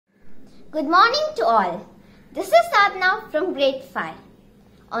Good morning to all. This is Sadhna from grade 5.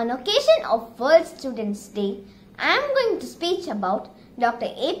 On occasion of World Students' Day, I am going to speak about Dr.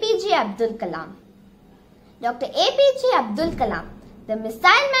 APJ Abdul Kalam. Dr. APJ Abdul Kalam, the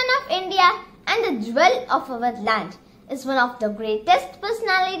missile man of India and the jewel of our land, is one of the greatest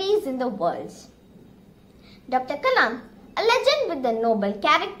personalities in the world. Dr. Kalam, a legend with a noble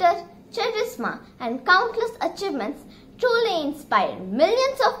character, charisma and countless achievements, truly inspired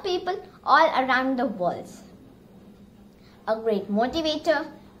millions of people all around the world. A great motivator,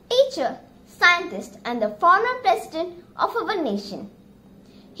 teacher, scientist and the former president of our nation.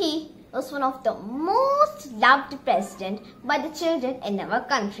 He was one of the most loved presidents by the children in our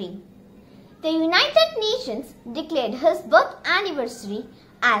country. The United Nations declared his birth anniversary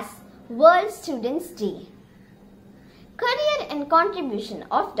as World Students' Day. Career and contribution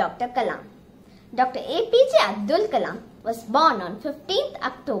of Dr. Kalam. Dr. APJ Abdul Kalam was born on 15th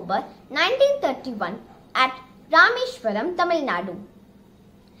October 1931 at Rameswaram, Tamil Nadu.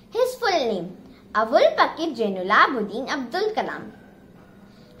 His full name, Abul Jainulabuddin Abdul Kalam.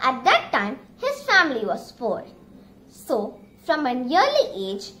 At that time, his family was poor. So, from an early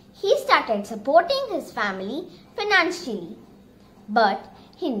age, he started supporting his family financially. But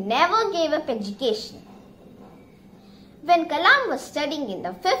he never gave up education. When Kalam was studying in the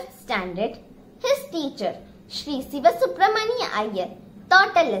 5th standard, his teacher, Sri Sivasubramania Iyer,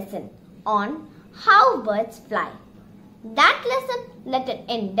 taught a lesson on how birds fly. That lesson left an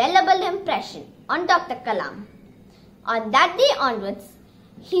indelible impression on Dr. Kalam. On that day onwards,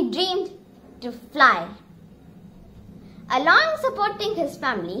 he dreamed to fly. Along supporting his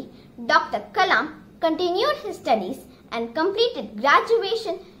family, Dr. Kalam continued his studies and completed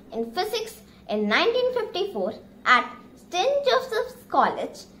graduation in physics in 1954 at St. Joseph's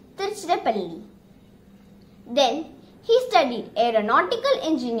College, Tiruchirappalli. Then he studied aeronautical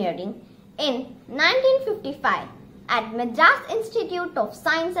engineering in 1955 at Madras Institute of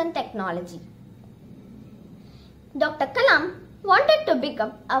Science and Technology. Dr. Kalam wanted to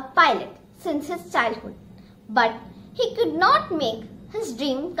become a pilot since his childhood, but he could not make his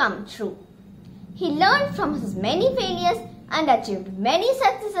dream come true. He learned from his many failures and achieved many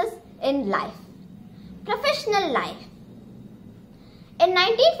successes in life. Professional life. In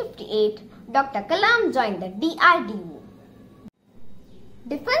 1958, Dr. Kalam joined the DRDO,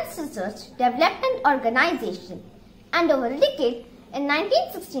 Defense Research Development Organization, and over a decade, in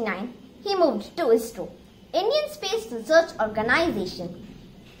 1969, he moved to ISRO, Indian Space Research Organization.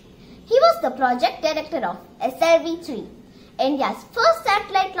 He was the project director of SLV-3, India's first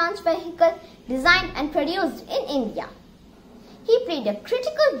satellite launch vehicle designed and produced in India. He played a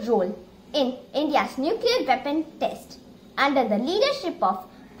critical role in India's nuclear weapon test under the leadership of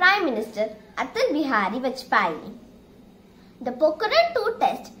Prime Minister Atal Bihari Vajpayee. The Pokhran 2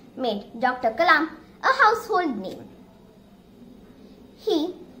 test made Dr. Kalam a household name.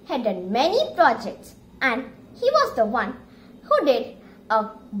 He headed many projects and he was the one who did a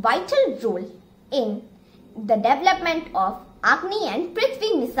vital role in the development of Agni and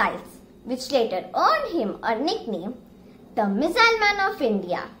Prithvi missiles, which later earned him a nickname, the Missile Man of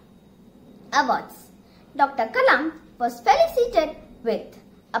India. Awards. Dr. Kalam was felicitated with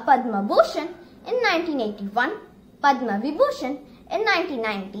a Padma Bhushan in 1981, Padma Vibhushan in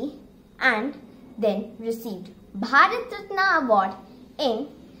 1990 and then received Bharat Ratna Award in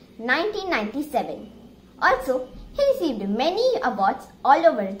 1997. Also, he received many awards all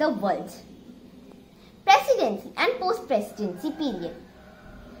over the world. Presidency and post-presidency period.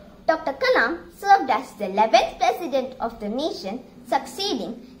 Dr. Kalam served as the 11th President of the nation,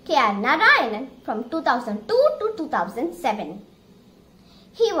 succeeding K.R. Narayanan from 2002 to 2007.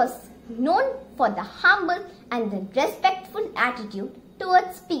 He was known for the humble and the respectful attitude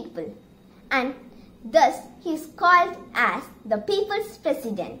towards people, and thus he is called as the People's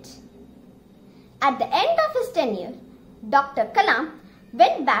President. At the end of his tenure, Dr. Kalam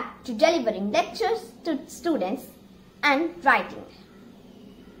went back to delivering lectures to students and writing.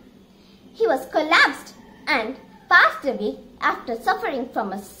 He was collapsed and passed away after suffering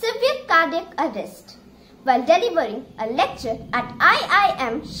from a severe cardiac arrest while delivering a lecture at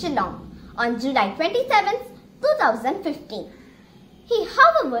IIM Shillong on July 27, 2015. He,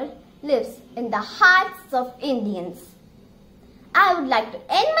 however, lives in the hearts of Indians. I would like to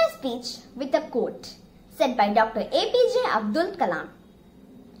end my speech with a quote said by Dr. APJ Abdul Kalam.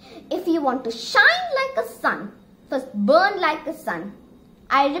 If you want to shine like a sun, first burn like a sun.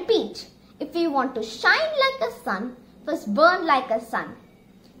 I repeat, if you want to shine like a sun, first burn like a sun.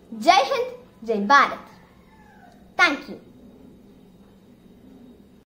 Jai Hind, Jai Bharat. Thank you.